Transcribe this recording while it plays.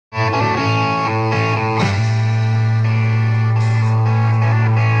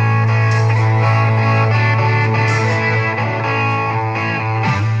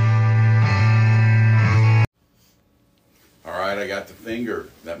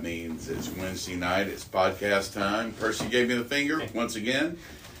that means it's Wednesday night. It's podcast time. Percy gave me the finger once again.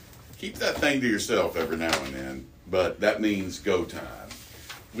 Keep that thing to yourself every now and then. But that means go time.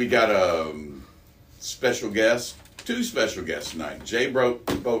 We got a special guest, two special guests tonight. Jay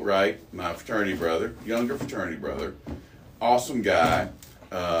Boatwright, my fraternity brother, younger fraternity brother. Awesome guy.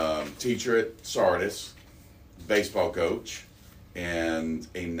 Teacher at Sardis. Baseball coach. And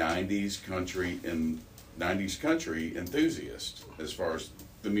a 90's country enthusiast as far as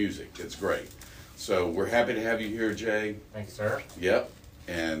the music. It's great. So we're happy to have you here, Jay. Thank you, sir. Yep.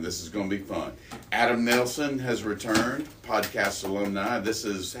 And this is going to be fun. Adam Nelson has returned, podcast alumni. This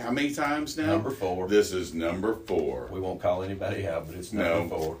is how many times now? Number 4. This is number 4. We won't call anybody out, but it's number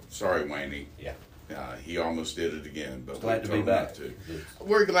 4. Sorry, Wayne. Yeah. He almost did it again, but glad to be back.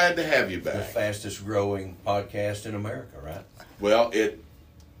 We're glad to have you back. The fastest growing podcast in America, right? Well, it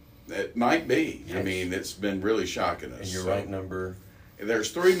might be. Yes. I mean, it's been really shocking us. And you're ranked number...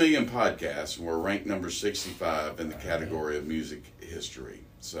 There's 3 million podcasts, and we're ranked number 65 in the category of music history.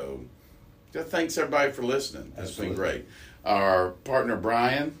 So, thanks everybody for listening. It's been great. Our partner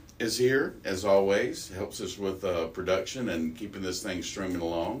Brian is here, as always. Helps us with production and keeping this thing streaming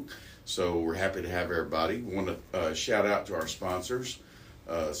along. So, we're happy to have everybody. We want to shout out to our sponsors.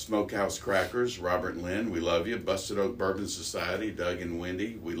 Smokehouse Crackers, Robert and Lynn, we love you. Busted Oak Bourbon Society, Doug and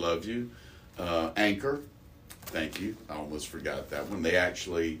Wendy, we love you. Anchor, thank you. I almost forgot that one.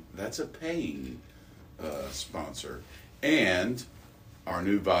 That's a paying sponsor. And our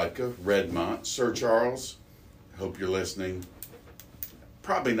new vodka, Redmont. Sir Charles, hope you're listening.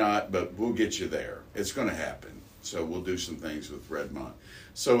 Probably not, but we'll get you there. It's going to happen. So we'll do some things with Redmont.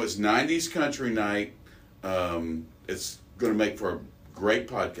 So it's 90's Country Night. It's going to make for a great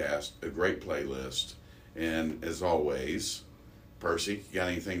podcast, a great playlist. And as always, Percy, you got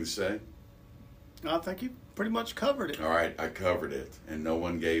anything to say? I think you pretty much covered it. All right, I covered it, and no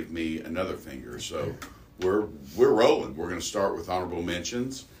one gave me another finger. So we're rolling. We're going to start with honorable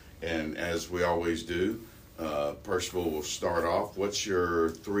mentions, and as we always do, Percival will start off. What's your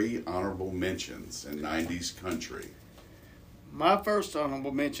 3 honorable mentions in 90's country? My first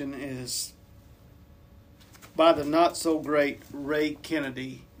honorable mention is by the not-so-great Ray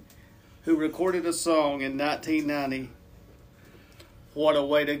Kennedy, who recorded a song in 1990, What a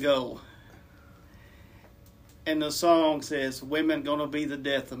Way to Go. And the song says, women gonna be the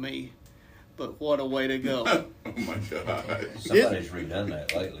death of me, but what a way to go. Oh, my God. Somebody's redone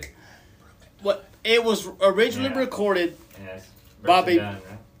that lately. What it was originally recorded by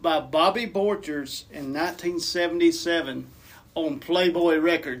Bobby Borchers in 1977 on Playboy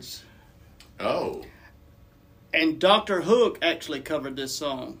Records. Oh. And Dr. Hook actually covered this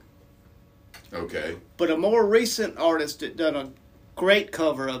song. Okay. But a more recent artist that done a great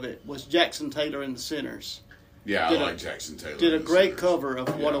cover of it was Jackson Taylor and the Sinners. Yeah, I like Jackson Taylor. Did a great cover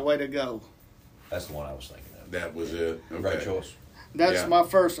of What a Way to Go. That's the one I was thinking of. That was it. Okay. Great choice. That's my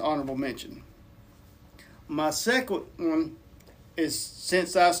first honorable mention. My second one is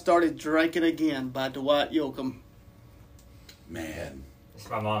Since I Started Drinking Again by Dwight Yoakam. Man. It's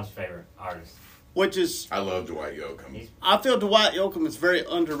my mom's favorite artist. Which is... I love Dwight Yoakam. I feel Dwight Yoakam is very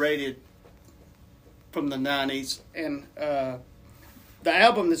underrated from the 90's. And the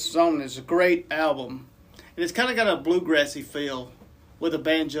album this is on is a great album. And it's kind of got a bluegrassy feel with a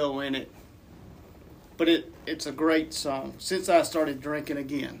banjo in it. But it's a great song. Since I Started Drinking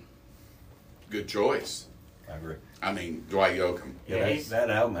Again. Good choice. I agree. I mean, Dwight Yoakam. Yeah, that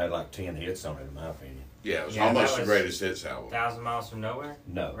album had like 10 hits on it, in my opinion. Yeah, it was almost the greatest hits album. 1,000 Miles from Nowhere?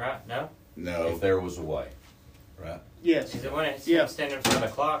 No. Right? No? No. If There Was a Way. Right? Yes. Is it when it's standing in front of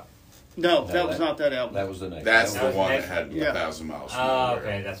the clock? No, that was not that album. That was the next. That's that the one that had 1,000 Miles from Nowhere. Nowhere.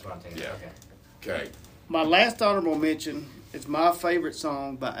 Okay, that's what I'm thinking. Yeah. Okay. My last honorable mention is my favorite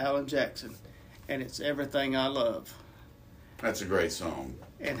song by Alan Jackson, and it's Everything I Love. That's a great song.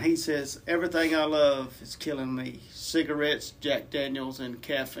 And he says, everything I love is killing me. Cigarettes, Jack Daniels, and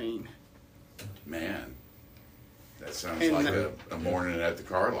caffeine. Man, that sounds like a morning at the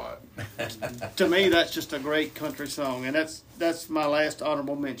car lot. To me, that's just a great country song, and that's my last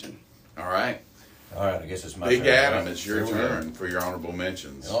honorable mention. All right. All right, I guess it's my Big turn. Adam, it's your turn for your honorable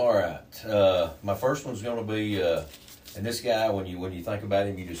mentions. All right. My first one's going to be, and this guy, when you think about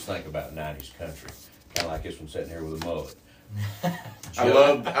him, you just think about 90's country. Kind of like this one sitting here with a mullet. I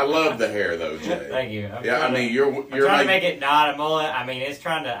love the hair though, Jay. Thank you. You're I'm trying to make it not a mullet. I mean, I'm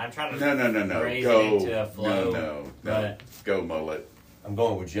trying to No. raise Go. it into a flow. No. Go mullet. I'm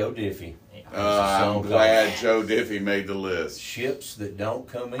going with Joe Diffie. I'm glad Joe Diffie made the list. Ships That Don't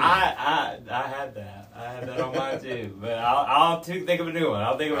Come In. I had that. I had that on mine too. But I'll think of a new one.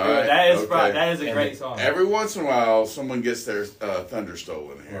 I'll think of a new All one. right, That is a great song. Every once in a while, someone gets their thunder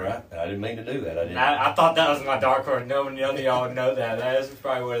stolen here. Right. I didn't mean to do that. I thought that was my dark horse. None of y'all would know that. That is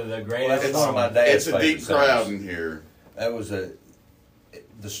probably one of the greatest It's one of my songs. dad's It's a deep favorite crowd songs. in here. That was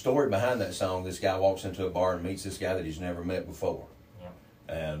the story behind that song. This guy walks into a bar and meets this guy that he's never met before.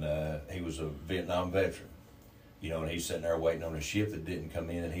 And he was a Vietnam veteran, and he's sitting there waiting on a ship that didn't come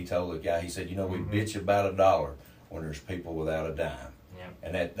in. And he told the guy, he said, we bitch about $1 when there's people without a dime. Yeah.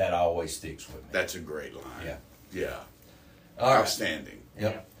 And that always sticks with me. That's a great line. Yeah. Yeah. All right. Outstanding.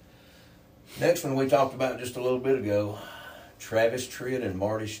 Yep. Next one we talked about just a little bit ago, Travis Tritt and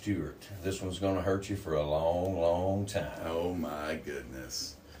Marty Stewart. This one's going to hurt you for a long, long time. Oh, my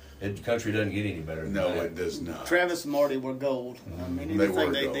goodness. The country doesn't get any better than No, that. it does not. Travis and Marty were gold. I mean, They anything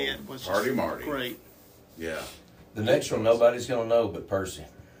were they gold. did was Party Marty. great. Yeah. The next one nobody's going to know but Percy.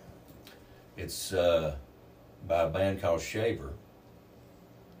 It's by a band called Shaver.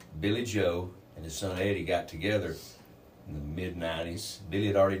 Billy Joe and his son Eddie got together in the mid-90s. Billy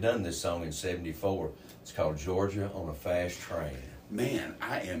had already done this song in 74. It's called Georgia on a Fast Train. Man,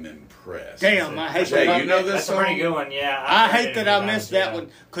 I am impressed. Damn, I hate Jay, that. you know this That's song? a pretty good one, yeah. I heard hate it that a I few missed times, that yeah. one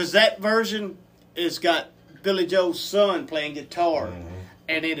because that version has got Billy Joe's son playing guitar,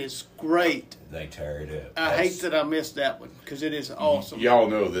 and it is great. They tear it up. I hate that I missed that one because it is awesome. Y'all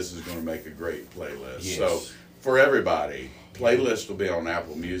know this is going to make a great playlist. Yes. So, for everybody, playlist will be on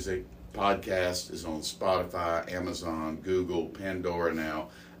Apple Music. Podcast is on Spotify, Amazon, Google, Pandora now,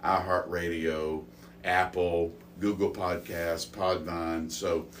 iHeartRadio, Apple, Google Podcasts, Podvine.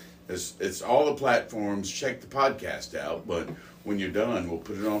 So, it's all the platforms. Check the podcast out. But when you're done, we'll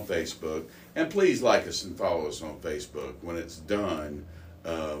put it on Facebook. And please like us and follow us on Facebook. When it's done,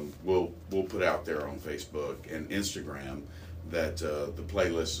 we'll put out there on Facebook and Instagram that the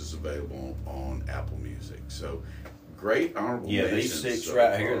playlist is available on Apple Music. So great honorable mentions. These six so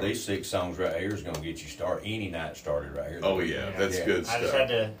right far. here, these 6 songs right here is going to get you started any night started right here. Oh yeah, that's Yeah. good I just stuff. had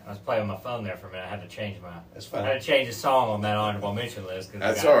to. I was playing with my phone there for a minute. I had to change my. That's I fine. had to change the song on that honorable mention list.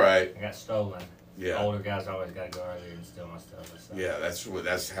 That's all right. I got stolen. Yeah. Older guys always got to go earlier and steal my stuff. So. Yeah,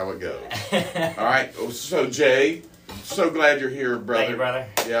 that's how it goes. All right. So Jay, so glad you're here, brother. Thank you, brother.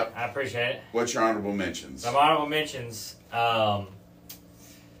 Yep. I appreciate it. What's your honorable mentions? Some honorable mentions.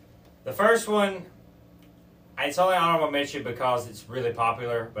 The first one, it's only honorable mention because it's really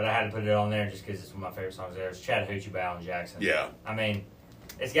popular, but I had to put it on there just because it's one of my favorite songs there. It's Chattahoochee by Alan Jackson. Yeah. I mean,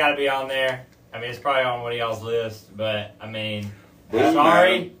 it's got to be on there. I mean, it's probably on one of y'all's list, but I mean, Boom,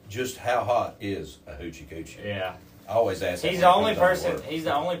 sorry. madam. Just how hot is a hoochie coochie? Yeah. I always ask that He's when the it only comes on to person. work. He's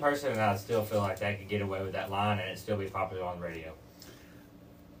the only person that I still feel like that could get away with that line and it still be popular on the radio.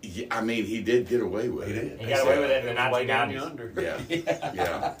 Yeah, I mean, he did get away with He it. did. He got away with it in the Way down 1990s. yonder. Yeah.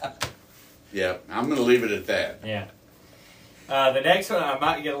 Yeah. Yeah. I'm going to leave it at that. Yeah. The next one I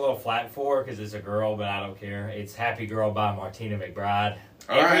might get a little flack for because it's a girl, but I don't care. It's "Happy Girl" by Martina McBride.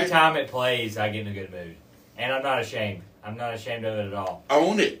 All Every right. time it plays, I get in a good mood, and I'm not ashamed. I'm not ashamed of it at all.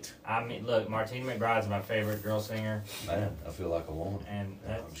 Own it. I mean, look, Martina McBride's my favorite girl singer, Man, I feel like a woman. and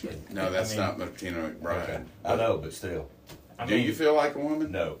No, I'm that's, just kidding. No, that's I mean- not Martina McBride. Okay. I know, but still. I Do mean, you feel like a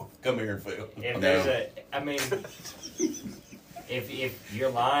woman? No. Come here and feel. if No. there's a, I mean, if you're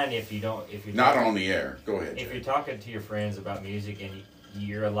lying, if you're Not on the air. Go ahead. if Jay. you're talking to your friends about music and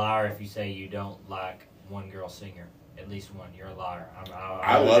you're a liar if you say you don't like one girl singer, at least one, you're a liar.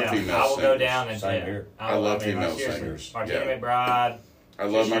 I love down. female I will go singers. down and Same tell. here. I love mean, female seriously, singers. Martina Yeah. McBride. I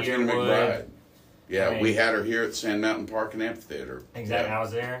love Trisha Martina Yearwood. McBride. Yeah, I mean- we had her here at Sand Mountain Park and Amphitheater. Exactly, Yeah. I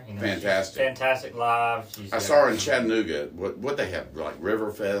was there. You know, Fantastic. she's fantastic live. She's I saw her in Chattanooga. What they have, like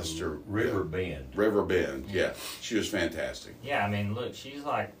Riverfest or River Bend. River Bend. Yeah, she was fantastic. Yeah, I mean, look, she's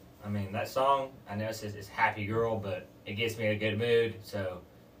like, I mean, that song. I know it says it's "Happy Girl," but it gets me in a good mood, so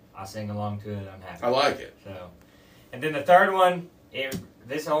I sing along to it. I'm happy. I like it. So, and then the third one,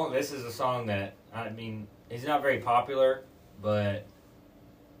 this is a song that I mean, it's not very popular, but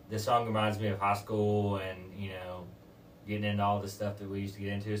this song reminds me of high school and getting into all the stuff that we used to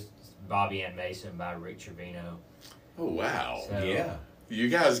get into. It's Bobby and Mason by Rick Trevino. Oh wow! So, Yeah. You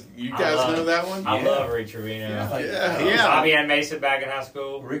guys I love- know that one? I Yeah. love Rick Trevino. Yeah. Yeah. Bobby and Mason back in high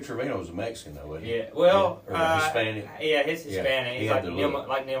school. Rick Trevino was a Mexican, though, wasn't he? Yeah, well, Or Hispanic. Yeah, he's Hispanic. He He's had like the Neil, look.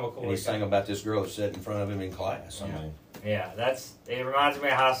 like Neil And he McCoy. sang about this girl that sat in front of him in class. I Yeah. mean, Yeah, it reminds me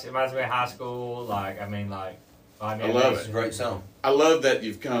of high school. Like Bobby I and love it's Mason. a great song. I love that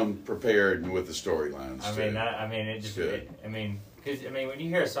you've come prepared with the storylines. I too. mean, it just. Good. Because when you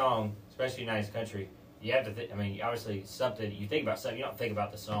hear a song, especially 90's country, you have to. I mean, obviously, something you think about something. You don't think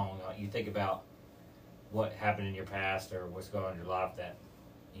about the song. You think about what happened in your past or what's going on in your life that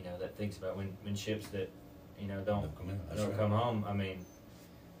that thinks about when ships that don't come home. I mean,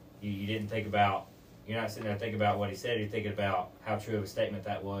 you didn't think about. You're not sitting there thinking about what he said. You're thinking about how true of a statement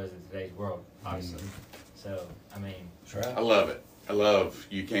that was in today's world, obviously. So, I mean, That's right. I love it. I love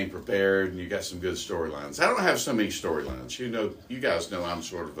you came prepared and you got some good storylines. I don't have so many storylines. You guys know I'm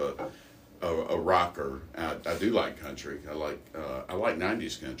sort of a rocker. I do like country. I like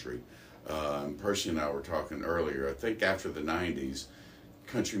 90s country. Percy and I were talking earlier. I think after the 90s,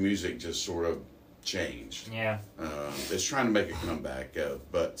 country music just sort of changed. yeah. It's trying to make a comeback,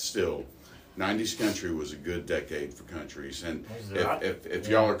 but still, 90s country was a good decade for countries. And if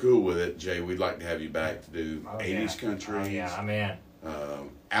y'all are cool with it, Jay, we'd like to have you back to do 80s country. Oh, yeah, I'm in.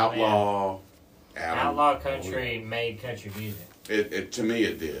 Outlaw. Outlaw country made country music. It to me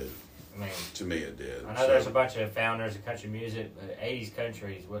it did. I mean, To me it did. I know there's a bunch of founders of country music, but 80s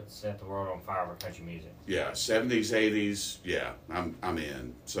country is what set the world on fire for country music. Yeah, 70s, 80s, yeah, I'm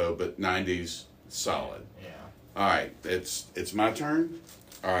in. So, but 90s, solid. Yeah. All right, it's my turn.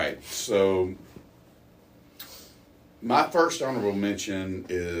 All right, so my first honorable mention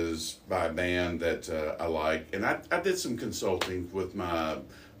is by a band that I like, and I did some consulting with my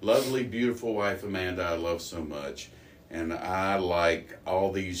lovely, beautiful wife Amanda. I love so much, and I like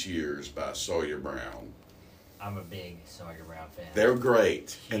All These Years by Sawyer Brown. I'm a big Sawyer Brown fan. They're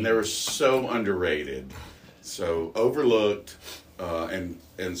great, and they were so underrated, so overlooked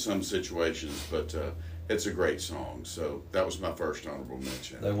in some situations, but it's a great song. So that was my first honorable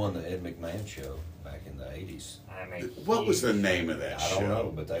mention. They won the Ed McMahon show back in the 80s. I mean, What was the name of that I show? don't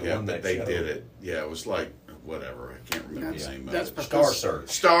know, but they won that they show. did it. Yeah, it was like whatever. I can't remember the name of That's it. because- Star Search.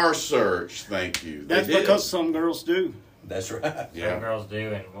 Star Search. Thank you. They That's did. because some girls do. That's right. Yeah. Some girls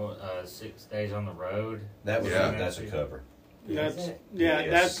do, and 6 Days on the Road. That was Yeah. that's a cover. That's, it? yeah,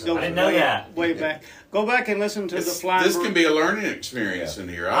 Yes. that goes I didn't know way, that. way back. Go back and listen to the Flying This Bur- can be a learning experience in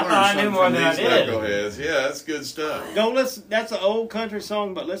here. I I thought I learned knew something more from than I these did. knuckleheads. Yeah, that's good stuff. Go listen. That's an old country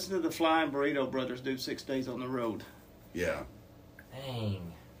song, but listen to the Flying Burrito Brothers do 6 Days on the Road. Yeah,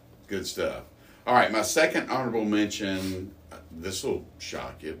 Dang. good stuff. All right, my second honorable mention. This will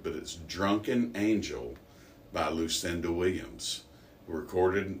shock you, but it's "Drunken Angel" by Lucinda Williams.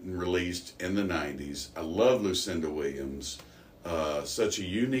 Recorded and released in the 90s. I love Lucinda Williams. Such a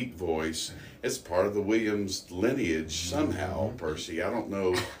unique voice. It's part of the Williams lineage somehow, Percy. I don't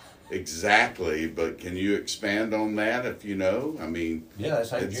know exactly, but can you expand on that if you know? I mean, Yeah, that's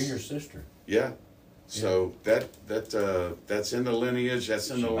Hank It's- Jr.'s sister. yeah. So that's in the lineage. That's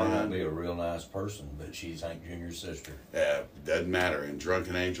in She the might not line. be a real nice person, but she's Hank Jr.'s sister. Doesn't matter. And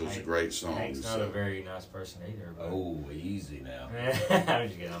 "Drunken Angel's a great song. Hank's not so. a very nice person either. But Oh, easy now. I'm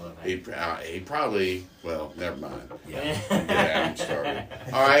just kidding. I love Hank. He probably, well, never mind. Yeah. Yeah, I'm started.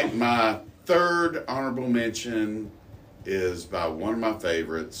 All right, my third honorable mention is by one of my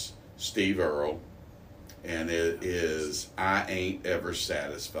favorites, Steve Earle, and it is "I Ain't Ever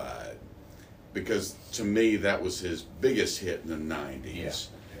Satisfied," because to me that was his biggest hit in the 90s.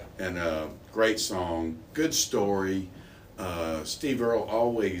 Yeah. And great song, good story. Steve Earle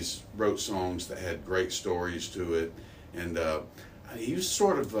always wrote songs that had great stories to it, and he was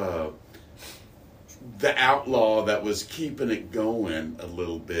sort of the outlaw that was keeping it going a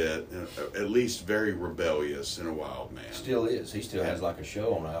little bit, at least very rebellious and a wild man. Still is. He still has like a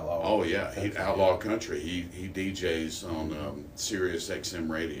show on Outlaw. Oh yeah, Country. Outlaw Country. He DJs on Sirius XM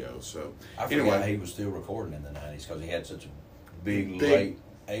radio. So I forgot anyway, he was still recording in the 90s because he had such a big Big- late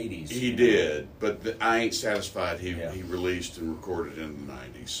 80s. he you know. did, but I Ain't Satisfied. He Yeah. he released and recorded in the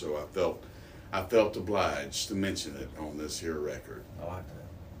 90s. So I felt obliged to mention it on this here record. I like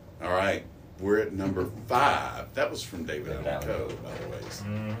that. All right, we're at number 5. That was from David David Allen Allen Coe, Coe. by the way.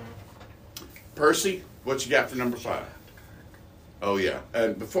 Mhm. Percy, what you got for number 5? Oh yeah,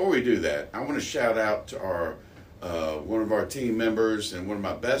 and before we do that, I want to shout out to our one of our team members and one of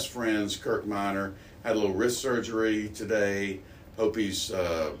my best friends, Kirk Miner. Had a little wrist surgery today. Hope he's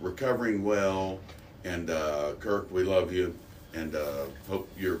recovering well. And Kirk, we love you, and hope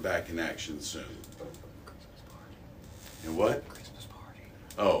you're back in action soon. And what? Christmas party.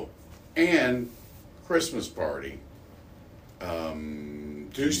 Oh, and Christmas party.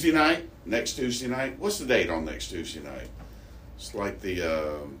 Tuesday night, next Tuesday night. What's the date on next Tuesday night? It's like the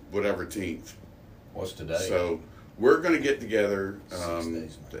whatever 10th. What's today? So we're going to get together. 6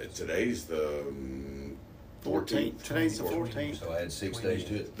 days, man. Today's the 14th. Today's the 14th. So I had 6 days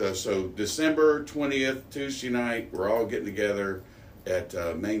to it. So December 20th, Tuesday night, we're all getting together at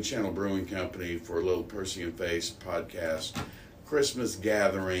Main Channel Brewing Company for a little Percy and Face podcast Christmas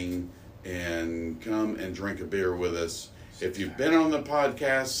gathering. and come and drink a beer with us. If you've been on the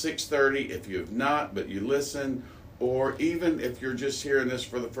podcast, 6:30. If you have not, but you listen, or even if you're just hearing this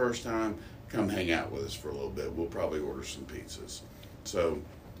for the first time, come hang out with us for a little bit. We'll probably order some pizzas. So,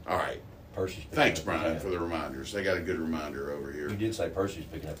 all right. Percy's picking Thanks, up the Brian, tab. for the reminders. They got a good reminder over here. You did say Percy's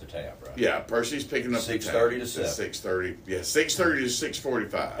picking up the tab, right? Yeah, Percy's picking up the tab. 6:30 to 7. 6:30. Yeah, 6:30 to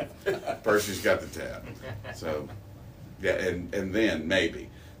 6:45. Percy's got the tab. So, yeah, and then maybe.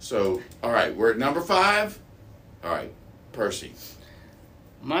 So, all right, we're at number 5. All right, Percy.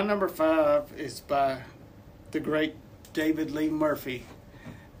 My number 5 is by the great David Lee Murphy,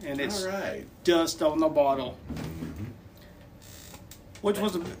 and it's All right. "Dust on the Bottle," which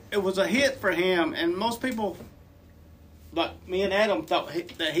was a hit for him, and most people, like me and Adam, thought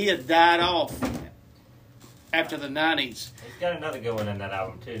that he had died off after the 90s. He's got another good one in that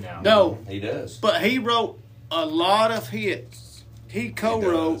album too now. No, He does. but he wrote a lot of hits. He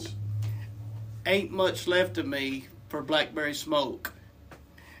co-wrote He does. "Ain't Much Left of Me" for Blackberry Smoke,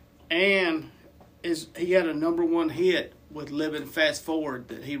 and he had a number 1 hit with "Living Fast Forward"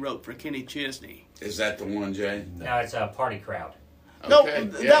 that he wrote for Kenny Chesney. Is that the one, Jay? No, it's a Party Crowd. No, Okay,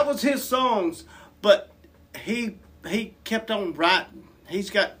 that was his songs, but he kept on writing.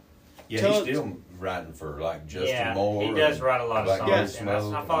 He's got Yeah, tons- he's still writing for like Justin Yeah, Moore. he does and write a lot of Blackberry songs. And I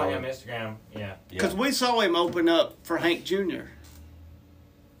Smoke follow and him on Instagram. Yeah. Yeah. because we saw him open up for Hank Jr.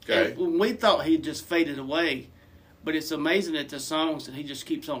 Okay. And when we thought he just faded away, but it's amazing at the songs that he just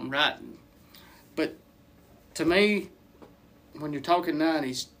keeps on writing. But to me, when you're talking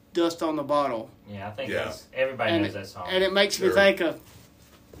 90s, "Dust on the Bottle," Yeah, I think Yeah. everybody and knows that song. and it makes me Sure. think of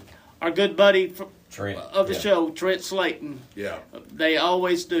our good buddy Trent. of the yeah. show, Trent Slayton. Yeah. They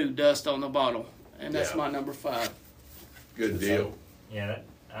always do "Dust on the Bottle," and that's Yeah. my number 5. Good deal. Yeah,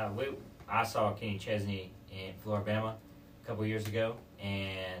 I saw Kenny Chesney in Floribama a couple years ago,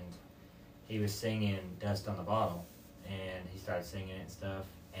 and he was singing "Dust on the Bottle," and he started singing it and stuff,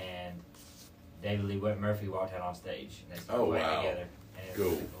 and David Lee Murphy walked out on stage, and they started Oh, playing wow. together. And it was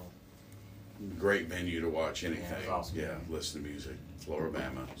Cool. pretty cool. Great venue to watch anything. Yeah, it was awesome. Yeah, listen to music.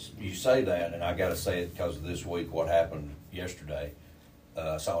 Floribama. You say that, and I got to say it because of this week, what happened yesterday.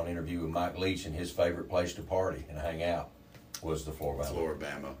 I saw an interview with Mike Leach, and his favorite place to party and hang out was the Floribama.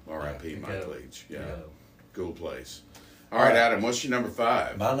 Floribama. R.I.P. Yeah. Mike Go. Leach. Yeah. Go. Cool place. All right, Adam, what's your number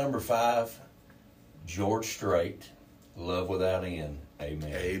 5? My number 5, George Strait, "Love Without End."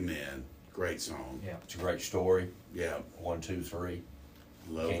 Amen. Amen. Great song. Yeah. It's a great story. Yeah. 1, 2, 3.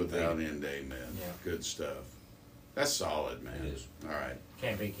 Love Can't without beat end. Amen. Yeah. Good stuff. That's solid, man. It is. All right.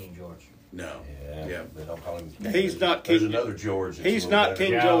 Can't beat King George. No. Yeah. Yeah. They don't call him. He's not There's King- another George. that's he's a little not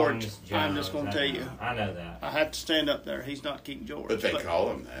better. King George. I'm Jones, just gonna I tell know. you. I know that. I have to stand up there. He's not King George. But they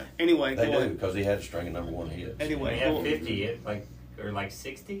call him that. Anyway, They go do on. because he had a string of number 1 hits. Anyway. He had 50, or like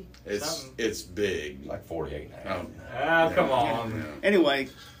 60. Something. It's big. Like 48 and a half. Oh, come on. Yeah. Anyway,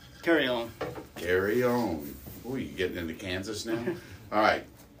 carry on. Carry on. Oh, you getting into Kansas now? All right.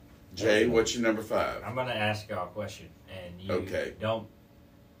 Jay, what's your number 5? I'm gonna ask y'all a question, and you Okay. don't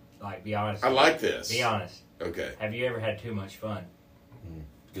be honest. I like this. Be honest. Okay. Have you ever had too much fun?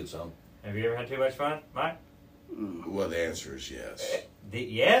 Good song. Have you ever had too much fun, Mike? Well, the answer is yes.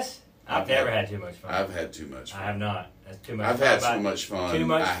 Yes. I've I've never had- had too much fun. I've had too much I fun. have not. That's too much. I've fun had by, so much fun. Too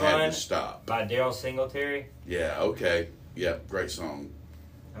much I fun. had to stop. By Daryl Singletary. Yeah. Okay. Yep. Great song.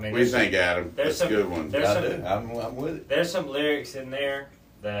 I mean, What do you think, Adam? there's That's a some- good one. there's I some- do. I'm with it. There's some lyrics in there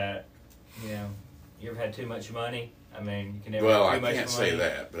that you ever had too much money. I mean, you can never Well, have I too much can't money. say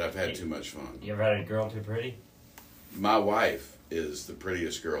that, but I've had too much fun. You ever had a girl too pretty? My wife is the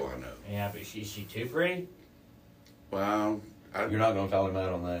prettiest girl I know. Yeah, but is she too pretty? Well, You're not going to call him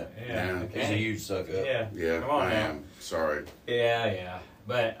out on that. Yeah. He's a huge suck up. Yeah. yeah, Come on I now. am. Sorry. Yeah.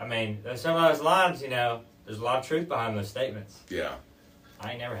 But I mean, there's some of those lines. There's a lot of truth behind those statements. Yeah.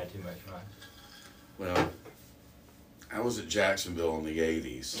 I ain't never had too much fun. Well, I was at Jacksonville in the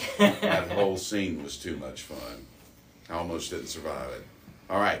 80s. That whole scene was too much fun. I almost didn't survive it.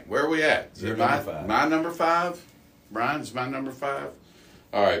 All right, where are we at? Is Your it number 5. my number 5? Brian's my number 5?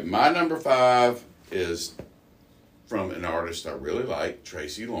 All right, my number 5 is from an artist I really like,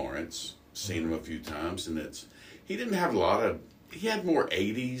 Tracy Lawrence. Seen him a few times, and he didn't have a lot of, he had more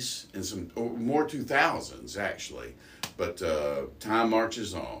 80s and some, or more 2000s actually, but Time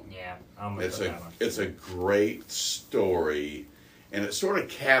Marches On. Yeah, I'm gonna put that one. It's a great story, and it sort of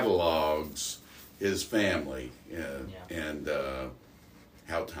catalogs his family and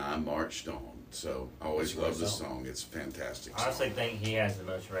how time marched on. So I always That's a love great this song. song. It's a fantastic I honestly song. think he has the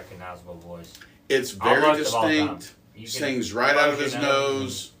most recognizable voice. It's very Almost of all time. distinct. You can Sings right out of close his your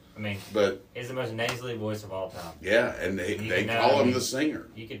nose. I mean, but he's the most nasally voice of all time. yeah, and they You know, call I him mean, the singer.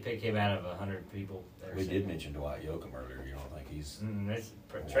 You could pick him out of 100 people. That are We singing. did mention Dwight Yoakam earlier. You don't think he's...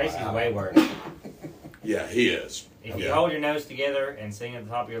 Tracy's Wow. way worse. Yeah, he is. If you Yeah. hold your nose together and sing at the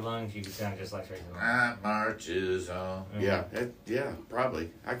top of your lungs, you can sound just like Tracy. I marches on. Yeah,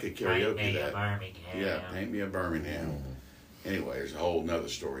 probably. I could karaoke that. Birmingham. Yeah, paint me a Birmingham. Anyway, there's a whole nother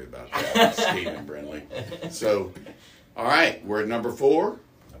story about that. Stephen Brindley. So, all right, we're at number 4.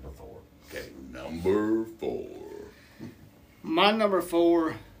 Number 4. Okay, number 4. My number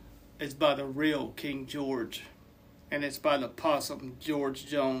 4 is by the real King George, and it's by the possum George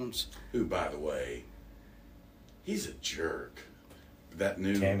Jones. Who, by the way, he's a jerk. That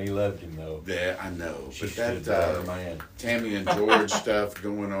new... Tammy loved him, though. Yeah, I know. She But stood that by her man. Tammy and George stuff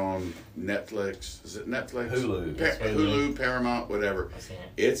going on Netflix. Is it Netflix? Hulu. Hulu, Paramount, whatever. I've seen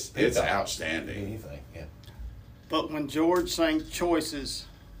it. It's Peacock. outstanding. Anything, yeah. But when George sang Choices,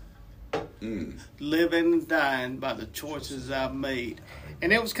 Mm. living and dying by the choices I've made.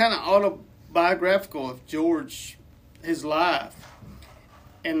 And it was kind of autobiographical of George, his life.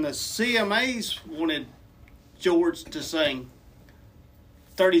 And the CMAs wanted George to sing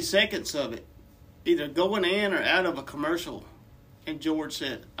 30 seconds of it, either going in or out of a commercial. And George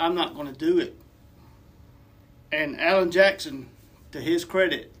said, I'm not going to do it. And Alan Jackson, to his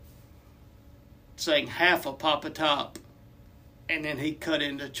credit, sang half of Papa Top. And then he cut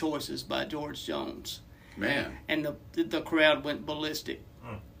into Choices by George Jones. Man, And the crowd went ballistic.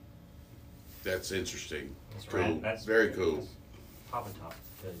 that's interesting. That's Cool. right. That's Very cool. That's Papa Top.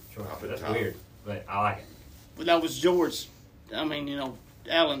 Papa That's Top. weird, but I like it. But that was George. I mean,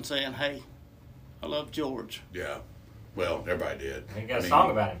 Alan saying, hey, I love George. Yeah. Well, everybody did. He got a I mean,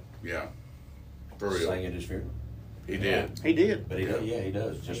 song about him. Yeah. For real. Sang at his funeral. He did. He did. But he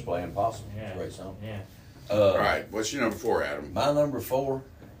does. Just playing possum. Yeah. It's a great song. Yeah. All right. What's your number 4, Adam? My number 4,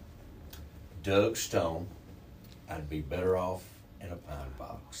 Doug Stone. I'd be better off in a pine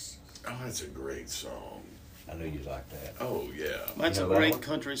box. Oh, that's a great song. I knew you'd like that. Oh, yeah. That's You a know that great one?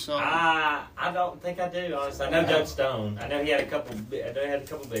 country song. I don't think I do, honestly. I know Doug Stone. I know he had a couple. I know he had a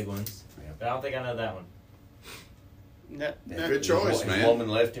couple big ones, Yeah. but I don't think I know that one. That, Good choice, His man. woman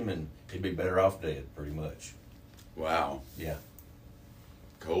left him, and he'd be better off dead, pretty much. Wow. Yeah.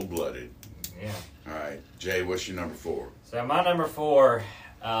 Cold-blooded. Yeah. All right. Jay, what's your number 4? So my number 4,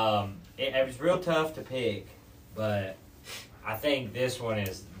 it was real tough to pick, but I think this one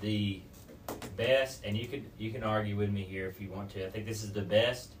is the best, and you can argue with me here if you want to. I think this is the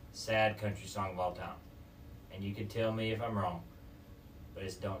best sad country song of all time, and you can tell me if I'm wrong. But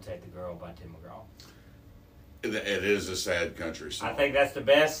it's "Don't Take the Girl" by Tim McGraw. It is a sad country song. I think that's the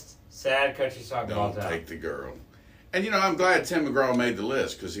best sad country song of all Don't time. Take the Girl. And, I'm glad Tim McGraw made the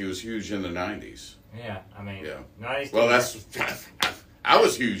list because he was huge in the 90s. Yeah, I mean, Yeah. 90s. Well, Tim I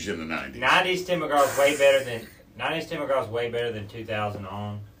was huge in the 90s. 90s Tim McGraw's way better than 90s Tim McGraw's way better than 2000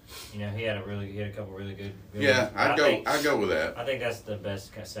 on. He had a couple really good. Yeah, ones. But I'd go with that. I think that's the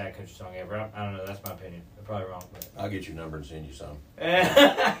best sad country song ever. I don't know. That's my opinion. I'm probably wrong, but. I'll get your number and send you some.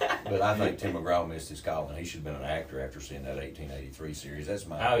 oh But I think Tim McGraw missed his calling. He should have been an actor after seeing that 1883 series. That's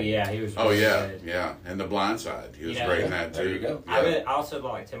my opinion. yeah, he was. Oh, Really yeah, good. yeah. And The Blind Side. He was Yeah. great in that, There too. you go. Yeah. I also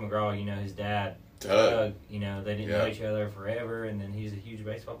like Tim McGraw. His dad. Tug. They didn't Yeah. know each other forever, and then he's a huge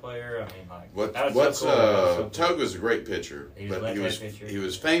baseball player. I mean, like What, that was what's so cool. That was so cool. Tug was a great pitcher, He was a but left-handed pitcher. he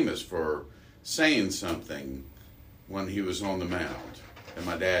was famous for saying something when he was on the mound. And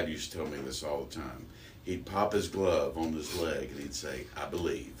my dad used to tell me this all the time. He'd pop his glove on his leg and he'd say, "I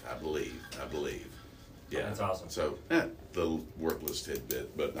believe, I believe, I believe." Yeah, That's awesome. So, little worthless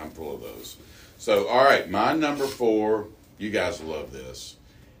tidbit, but I'm full of those. So, all right, my number 4. You guys will love this.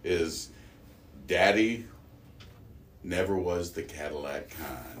 Is "Daddy Never Was the Cadillac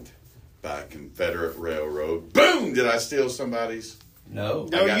Kind" by Confederate Railroad. Boom! Did I steal somebody's? No.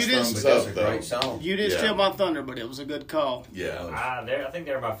 No, I got you didn't. thumbs But that's a up, though. great song. You didn't Yeah. steal my thunder, but it was a good call. Yeah. I think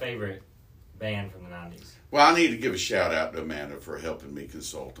they're my favorite band from the 90s. Well, I need to give a shout out to Amanda for helping me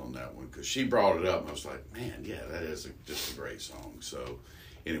consult on that one because she brought it up and I was like, man, yeah, that is just a great song. So,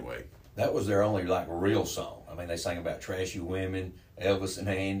 anyway. That was their only real song. I mean, they sang about trashy women, Elvis and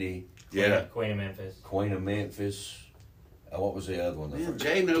Andy, Yeah. Queen of Memphis. Queen of Memphis. What was the other one? Man,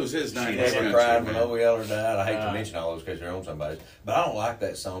 Jay knows his She 90s Never country, Cried When man. Owe Yeller Died. I hate to mention all those because they're on somebody's. But I don't like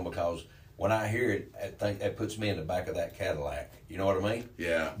that song because when I hear it, I think that puts me in the back of that Cadillac. You know what I mean?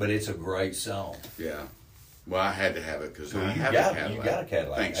 Yeah, But it's a great song. yeah. Well, I had to have it because I You have got a it. Cadillac. You got a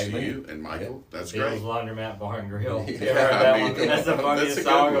Cadillac. Thanks to Amen. you and Michael. That's Bill's great. Laundromat Bar and Grill. You Yeah, ever heard I that mean, one? That's the that's funniest a good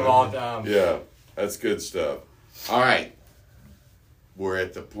song of one. all time. Yeah, that's good stuff. All right. We're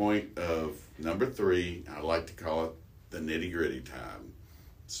at the point of number 3. I like to call it the nitty-gritty time.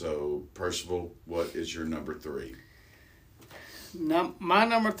 So, Percival, what is your number 3? My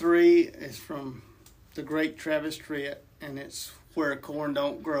number 3 is from the great Travis Tritt, and it's Where Corn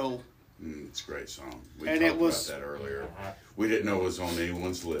Don't Grow. It's a great song. We And talked it was- about that earlier. We didn't know it was on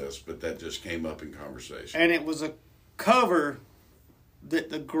anyone's list, but that just came up in conversation. And it was a cover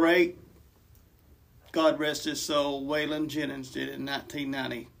that the great, God rest his soul, Waylon Jennings did in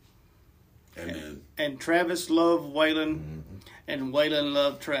 1990. Amen. And Travis loved Waylon, and Waylon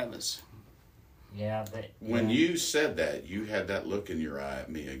loved Travis. Yeah. When you said that, you had that look in your eye at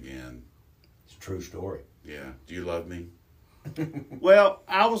me again. It's a true story. Yeah. Do you love me? Well,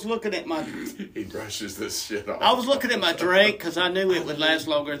 I was looking at my He brushes this shit off. I was looking at my drink because I knew it would last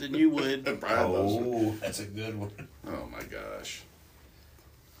longer than you would. Brian loves it. Oh, that's a good one. Oh my gosh.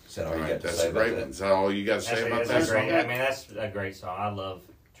 Is that all All you right, got to that's say a about great that? one. Is that all you got to say about that that's a song? great. I mean, that's a great song. I love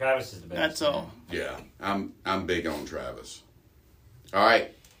Travis is the best. That's all. Yeah, I'm big on Travis. All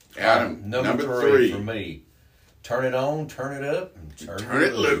right, Adam, Number number 3. for me. Turn it on, turn it up, and Turn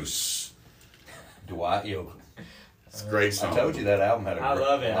it loose. Dwight Yoakam. It's a great song. I told you that album had a I great-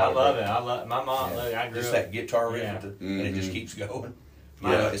 love it. lot I of love great- it. I love my mom. Yeah. Look, I grew Just up. that guitar riff, Yeah. and it just keeps going.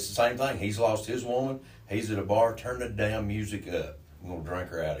 Yeah. Yeah, it's the same thing. He's lost his woman. He's at a bar. Turn the damn music up. I'm gonna drink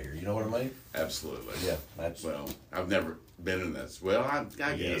her out of here. You know what I mean? Absolutely. Yeah, that's Well, I've never been in this. Well, I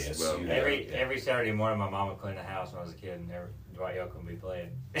guess. Yes, well, you Every Saturday morning, my mom would clean the house when I was a kid, and Dwight Yoakam would be playing.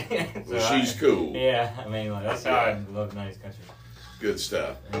 well, she's cool. Yeah, I mean, like, that's how I love 90's country. Good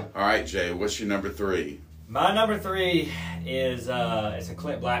stuff. All right, Jay, what's your number 3? My number 3 is it's a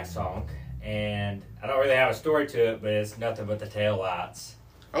Clint Black song, and I don't really have a story to it, but it's Nothing But the Tail Lights.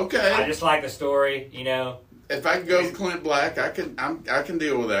 Okay. I just like the story, you know. If I can go with Clint Black, I can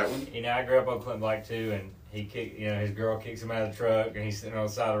deal with that one. You know, I grew up on Clint Black too, and his girl kicks him out of the truck, and he's sitting on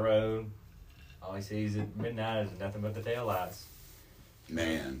the side of the road. All he sees at midnight is nothing but the tail lights.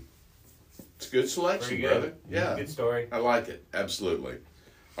 Man, it's a good selection, Pretty good. brother. Yeah, Good story. I like it. Absolutely.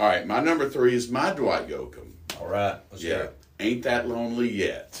 All right, my number 3 is my Dwight Yoakam. all right. Let's Yeah, go. Ain't That Lonely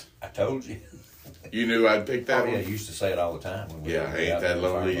Yet. I told you. You knew I'd pick that Oh, yeah, one? you used to say it all the time. When we Yeah, were Ain't out That in the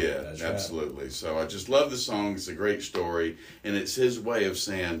Lonely farm. Yet. That's right. Absolutely. So I just love the song. It's a great story. And it's his way of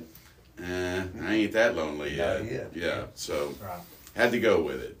saying, I ain't that lonely yet. Not yet. Yeah, so Right. had to go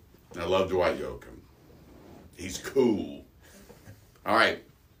with it. I love Dwight Yoakam. He's cool. All right,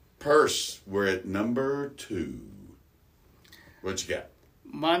 Purse, we're at number 2. What you got?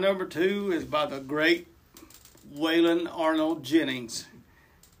 My number 2 is by the great Waylon Arnold Jennings.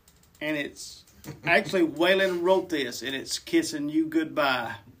 And it's actually Waylon wrote this, and it's Kissing You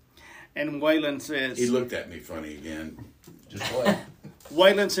Goodbye. And Waylon says, He looked at me funny again. Just what?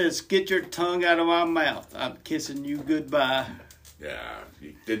 Waylon says, get your tongue out of my mouth. I'm kissing you goodbye. Yeah.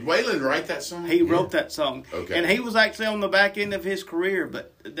 Did Waylon write that song? He wrote that song. Okay. And he was actually on the back end of his career,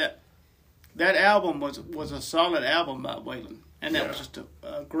 but that album was a solid album by Waylon. And that was just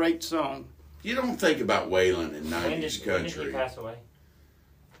a great song. You don't think about Waylon in 90s When did he country. pass away?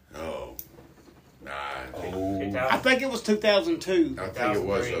 Oh. Nah, I think, I think it was 2002. I think it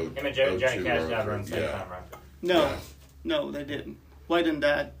was 2003. 02, Him and Johnny Cash 02, died around the same yeah. time, right? No, Yeah. no, they didn't. Waylon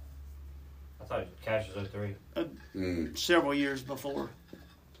died I thought Cash was 03. several years before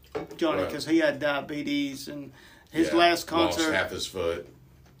Johnny Right. because he had diabetes and his Yeah, last concert. Lost half his foot.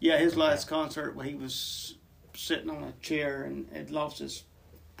 Yeah, his last concert where he was sitting on a chair and had lost his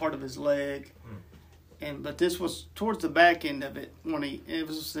part of his leg. But this was towards the back end of it when it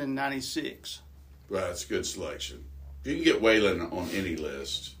was in '96. Well, it's a good selection. If you can get Waylon on any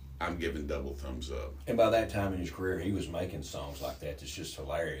list, I'm giving double thumbs up. And by that time in his career, he was making songs like that. That's just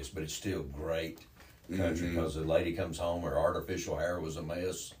hilarious, but it's still great country because the lady comes home, her artificial hair was a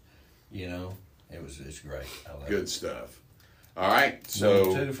mess. You know, it's great. I love Good it. stuff. All right, so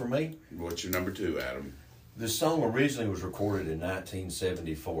Number 2 for me. what's your number 2, Adam? This song originally was recorded in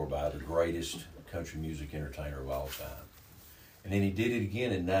 1974 by the greatest country music entertainer of all time. And then he did it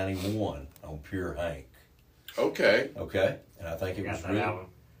again in 91 on Pure Hank. Okay. Okay? And I think it Got was that really... album.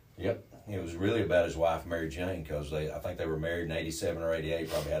 Yep. It was really about his wife, Mary Jane, because I think they were married in 87 or 88,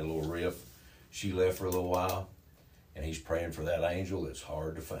 probably had a little riff. She left for a little while, and he's praying for that angel that's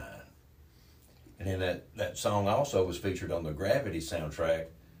hard to find. And then that song also was featured on the Gravity soundtrack,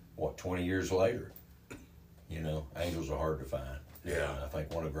 20 years later. You know, angels are hard to find. Yeah. And I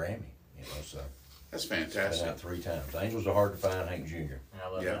think won a Grammy, so That's it's been fantastic. out 3 times. Angels are hard to find, Hank Jr. I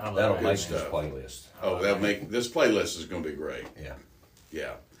love Yeah, that. I love That'll that. make stuff. this playlist. Oh, that'll make this playlist is going to be great. Yeah.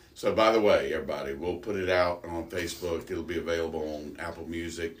 Yeah. So, by the way, everybody, we'll put it out on Facebook. It'll be available on Apple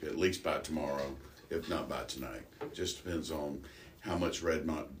Music at least by tomorrow, if not by tonight. Just depends on how much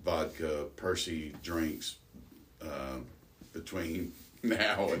Redmont vodka Percy drinks between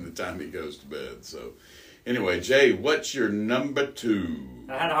now and the time he goes to bed. So, anyway, Jay, what's your number 2?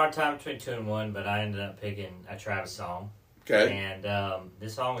 I had a hard time between 2 and 1, but I ended up picking a Travis song. Okay. And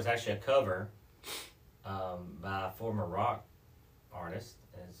this song was actually a cover by a former rock artist.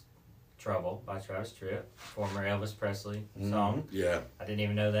 It's Trouble by Travis Tritt, former Elvis Presley song. Yeah. I didn't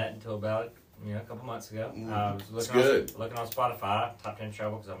even know that until about a couple months ago. I was looking on Spotify, typed in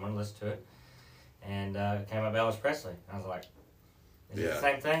Trouble because I wanted to listen to it, and it came up Elvis Presley. I was like, is it the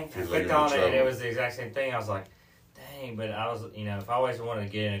same thing? I clicked on it, and it was the exact same thing. I was like, dang, but I was, if I always wanted to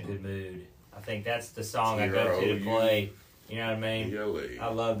get in a good mood, I think that's the song I go to play. You know what I mean? Really? I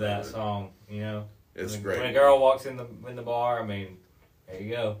love that song, It's when, great. When a girl walks in the bar, I mean, there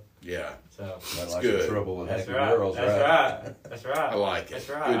you go. Yeah. So That's good. Trouble with that's happy right. girls, That's right. That's right. I like it. That's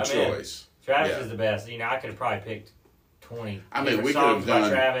right. Good choice. Travis Yeah. is the best. I could have probably picked 20. I mean, we could songs have by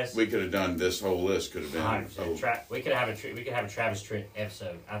done. Travis. We could have done this whole list. Could have been. 100%. We could have a Travis Tritt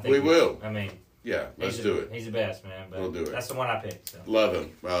episode. I think We will. I mean, Yeah, let's do it. He's the best, man. But We'll do it. That's the one I picked. So. Love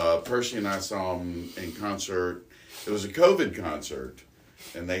him. Percy and I saw him in concert. It was a COVID concert,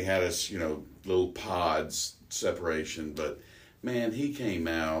 and they had us, little pods separation. But man, he came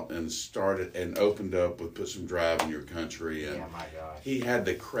out and started and opened up with "Put Some Drive in Your Country," and my gosh, he had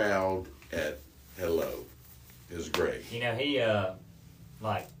the crowd at hello. It was great. he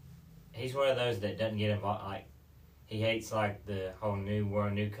he's one of those that doesn't get involved. Like he hates the whole new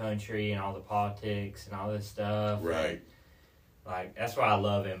world, new country, and all the politics and all this stuff. Right. And, that's why I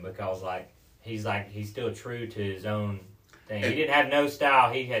love him because he's still true to his own thing. He didn't have no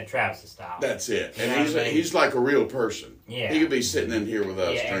style. He had Travis's style. That's it. You know And what I mean? he's like a real person. Yeah. He could be sitting in here with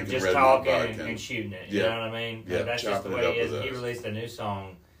us and drinking just red talking vodka and shooting it. Yeah. You know what I mean? Yeah, That's just the chopping it way up he is. with He us. released a new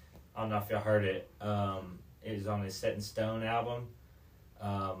song. I don't know if y'all heard it. It was on his Set in Stone album.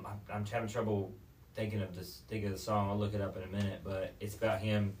 I'm having trouble thinking of the song. I'll look it up in a minute. But it's about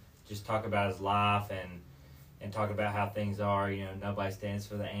him just talking about his life and talking about how things are. Nobody stands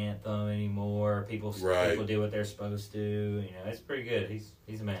for the anthem anymore. People do what they're supposed to. It's pretty good.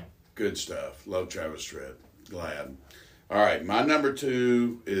 He's a man. Good stuff. Love Travis Tritt. Glad. All right, my number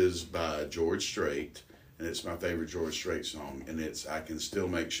 2 is by George Strait, and it's my favorite George Strait song, and it's "I Can Still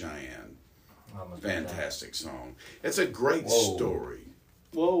Make Cheyenne." Fantastic song. It's a great story.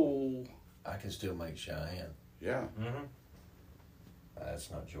 Whoa. I Can Still Make Cheyenne. Yeah. Mm-hmm.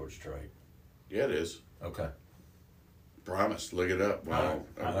 That's not George Strait. Yeah, it is. Okay. Promise. Look it up while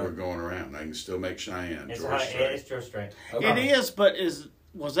Uh-huh. we're going around. I Can Still Make Cheyenne. It's George Strait. it's George Strait. Okay. It is, but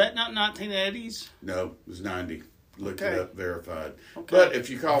was that not 1980s? No, it was 90. Looked Okay. it up, verified. Okay. But if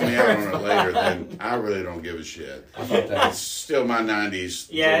you call me out on it later, then I really don't give a shit. I thought that It's was, still my 90s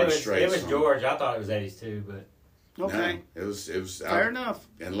Yeah, George Strait it was song. George. I thought it was 80s too, but Okay. No, it was Fair enough.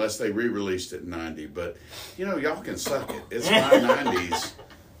 unless they re-released it in 90. But, y'all can suck it. It's my 90s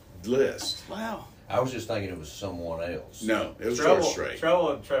list. Wow. I was just thinking it was someone else. No, it was Trouble, George Strait.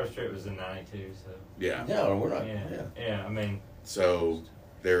 Trouble and Travis Tritt was in 92, so Yeah. No, we're not. yeah. I mean, So,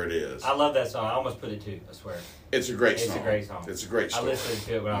 there it is. I love that song. I almost put it 2, I swear. It's a great It's song. a great song. It's a great I story. listened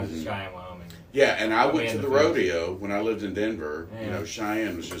to it when I was in Cheyenne, Wyoming. Yeah, and I Put me went to in the the field. rodeo when I lived in Denver. Yeah.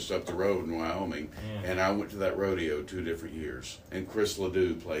 Cheyenne was just up the road in Wyoming. Yeah. And I went to that rodeo 2 different years. And Chris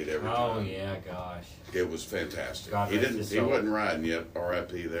Ledoux played every time. Oh yeah, gosh. It was fantastic. God He rest didn't. his He soul. wasn't riding yet.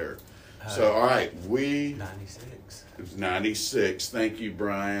 R.I.P. there. So all right, 96. it was 96. Thank you,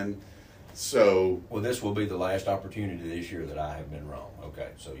 Brian. So Well, this will be the last opportunity this year that I have been wrong. Okay,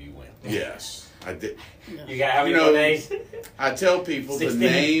 so you win. yes, I did. You got how many You know- more days? I tell people the 16.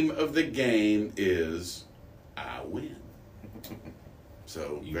 name of the game is I win.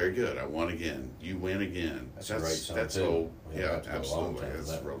 So very good. I won again. You win again. That's a great song, That's too. old. We Yeah, have to go a long absolutely. time with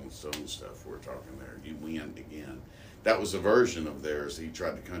That's that. Rolling Stone stuff we're talking there. You win again. That was a version of theirs. He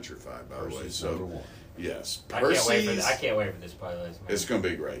tried to countrify, by the way. Percy's So number 1. yes, I can't wait Percy's. I can't wait for this playlist, man. It's going to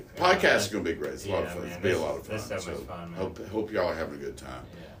be great. Yeah, Podcast is that- going to be great. It's a lot of yeah, fun. man, It'll be a this- lot of fun. that's so much fun, man. Hope y'all are having a good time.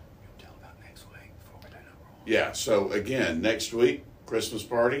 Yeah. Tell about next week before we do number 1. Yeah. So again, next week, Christmas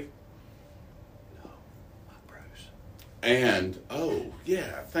party. No, my Bruce. And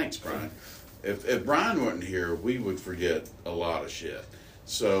thanks, Brian. If Brian wasn't here, we would forget a lot of shit.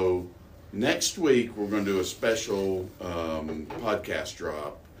 So next week we're going to do a special podcast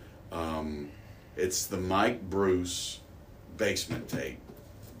drop. It's the Mike Bruce basement tape.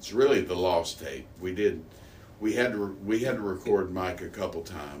 It's really the lost tape. We had to record Mike a couple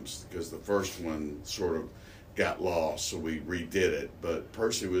times because the first one sort of got lost, so we redid it. But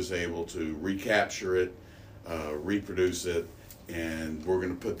Percy was able to recapture it, reproduce it, and we're going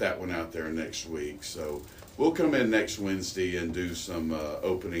to put that one out there next week. So we'll come in next Wednesday and do some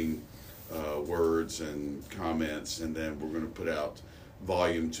opening words and comments, and then we're going to put out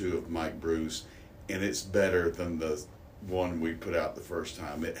Volume 2 of Mike Bruce, and it's better than the one we put out the first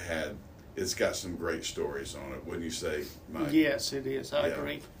time. It's got some great stories on it, wouldn't you say, Mike? Yes, it is. I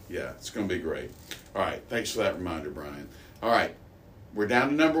agree. Yeah, it's going to be great. All right, thanks for that reminder, Brian. All right, we're down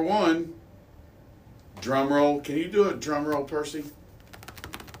to number 1. Drum roll. Can you do a drum roll, Percy?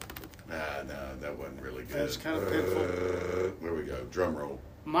 No, that wasn't really good. That's kind of pitiful. There we go. Drum roll.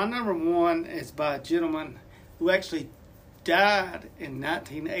 My number 1 is by a gentleman who actually died in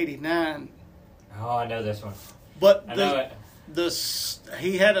 1989. Oh, I know this one. But I know it.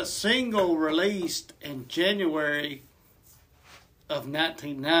 he had a single released in January of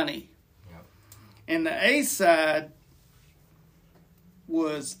 1990. Yep. And the A side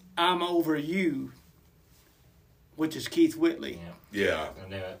was I'm Over You, which is Keith Whitley. Yeah, Yeah. I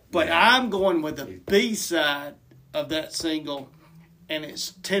knew it. But Yeah. I'm going with the B side of that single, and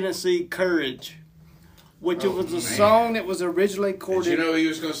it's Tennessee Courage, which it was a man. song that was originally Did recorded. you know he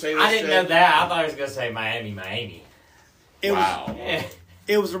was going to say this? I didn't Jay? know that. I thought he was going to say Miami, Miami. It Wow. Yeah.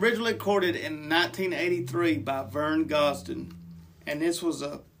 It was originally recorded in 1983 by Vern Gosdin, and this was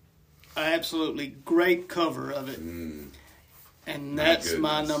a absolutely great cover of it. And My that's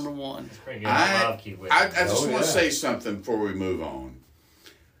my goodness. number 1. It's pretty good. I love Keith Whitley. I just Oh, want to yeah. say something before we move on.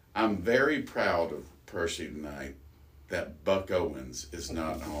 I'm very proud of Percy tonight that Buck Owens is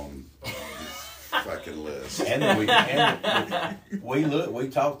not on his fucking list. And we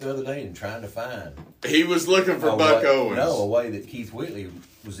talked the other day and trying to find He was looking for a Buck way, Owens. No, a way that Keith Whitley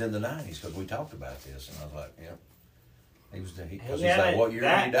was in the 90s because we talked about this, and I was like, yeah. Because he's Yeah, like, what year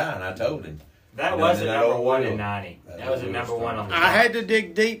that- did he die? And I told him. That And was then a that number old 1 wheel. in 90. That That was a old number wheel 1 on the I had to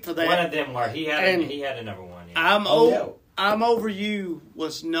dig deep for that. One of them were. He had a number 1. Yeah. I'm Over You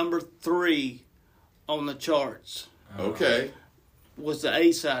was number 3 on the charts. Okay. Was the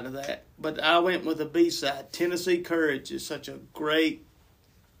A side of that, but I went with the B side. Tennessee Courage is such a great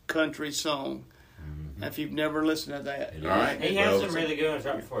country song. If you've never listened to that, All right. He had Well, some really good ones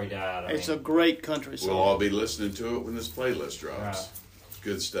right before he died. it's a great country song. We'll all be listening to it when this playlist drops. Right.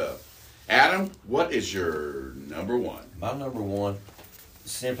 Good stuff. Adam, what is your number 1? My number 1,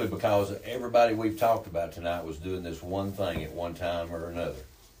 simply because everybody we've talked about tonight was doing this one thing at one time or another.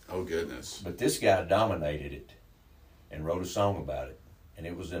 Oh, goodness. But this guy dominated it and wrote a song about it, and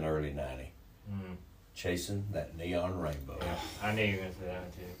it was in early 90. Chasing That Neon Rainbow. Yeah, I knew you were going to say that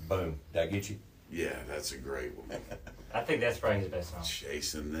one too. Boom. Did I get you? Yeah, that's a great one. I think that's probably his best song.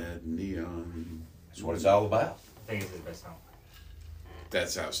 Chasing that neon. That's what it's all about. I think it's his best song.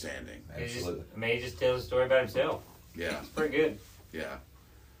 That's outstanding. Absolutely. He just tells a story about himself. Yeah, It's pretty good. yeah.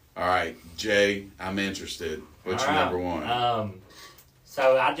 All right, Jay, I'm interested. What's All your right. number 1?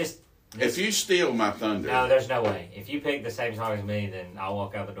 So I just. If you steal my thunder, No, there's no way. If you pick the same song as me, then I'll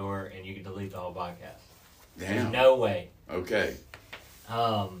walk out the door and you can delete the whole podcast. There's damn. no way. Okay.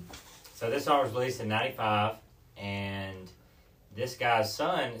 So this song was released in '95, and this guy's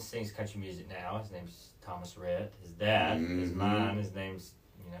son sings country music now. His name's Thomas Rhett. His dad is Mhm. mine. His name's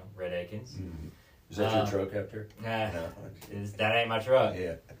Red Akins. Is that your truck out there? Nah, No. that ain't my truck.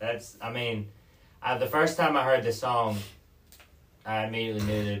 Yeah. The first time I heard this song, I immediately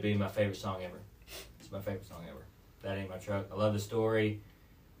knew that it'd be my favorite song ever. It's my favorite song ever. That ain't my truck. I love the story.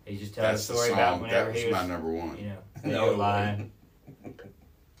 He just tells That's a the story song. about whenever That was he was, my number 1. you're lying.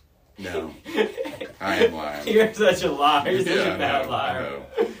 No, I am lying. You're such a liar. You're such Yeah, a bad I liar. know.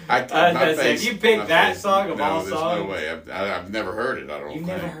 I was my gonna say, face- if you picked my that face- song of no, all there's no songs- way. I've never heard it. I don't You've think.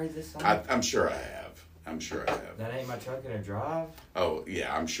 never heard this song? I'm sure I have. I'm sure I have. That ain't my truck in a drive. Oh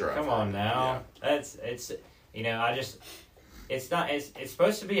yeah, I'm sure. Come I've on heard it. now. It's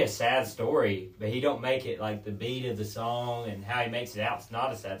supposed to be a sad story, but he don't make it like the beat of the song and how he makes it out. It's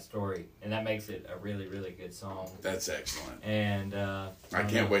not a sad story, and that makes it a really, really good song. That's excellent. And I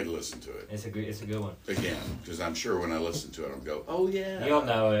can't wait to listen to it It's a good one. again because I'm sure when I listen to it, I'll go, "Oh yeah, You'll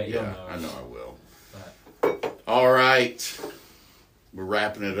know it. You'll yeah, know I it. know I will." But- All right, we're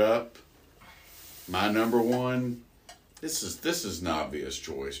wrapping it up. My number 1. This is an obvious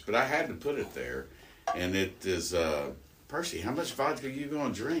choice, but I had to put it there, and it is Percy. How much vodka are you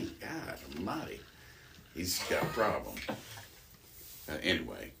going to drink? God Almighty, he's got a problem.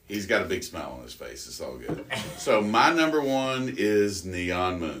 Anyway, he's got a big smile on his face. It's all good. So my number 1 is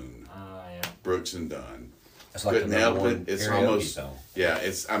Neon Moon, Yeah. Brooks and Dunn. That's like Couldn't the number help one it. It's karaoke almost song.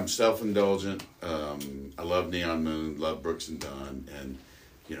 yeah. I'm self-indulgent. I love Neon Moon, love Brooks and Dunn, and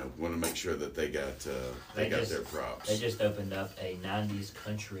want to make sure that they got their props. They just opened up a '90s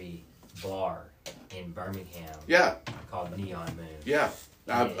country bar in Birmingham. Yeah, Called Neon Moon. yeah.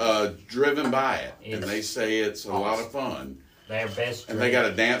 I've driven by it, and It's they say it's a lot of fun. Their best drink. And they got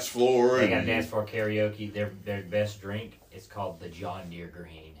a dance floor. They and got a dance floor karaoke. Their best drink is It's called the John Deere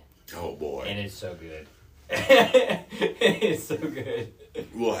Green, Oh boy, and it's so good. It's so good.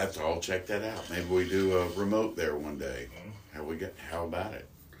 we'll have to all check that out. Maybe we do a remote there one day. How about it?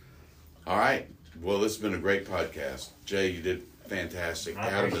 All right. Well, this has been a great podcast. Jay, you did fantastic. I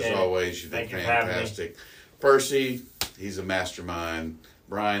Adam, as appreciate it. always, you did Thank you for having me. fantastic. Percy, he's a mastermind.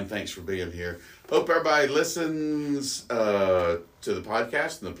 Brian, thanks for being here. Hope everybody listens to the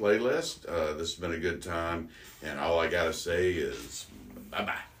podcast and the playlist. This has been a good time. And all I got to say is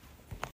bye-bye.